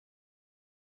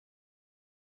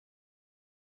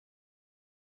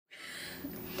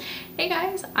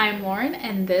guys, I'm Lauren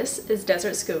and this is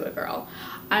Desert Scuba Girl.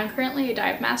 I'm currently a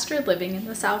dive master living in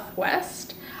the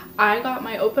Southwest. I got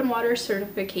my open water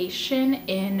certification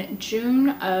in June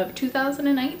of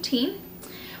 2019.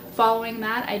 Following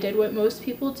that, I did what most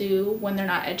people do when they're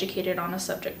not educated on a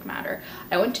subject matter.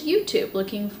 I went to YouTube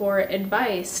looking for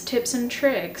advice, tips and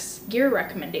tricks, gear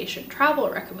recommendation, travel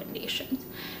recommendations.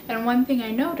 And one thing I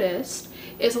noticed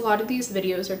is a lot of these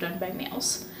videos are done by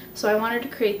males. So I wanted to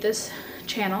create this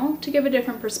channel to give a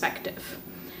different perspective.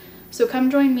 So come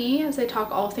join me as I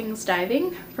talk all things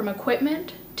diving, from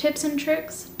equipment, tips and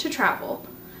tricks, to travel.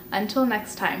 Until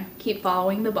next time, keep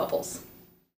following the bubbles.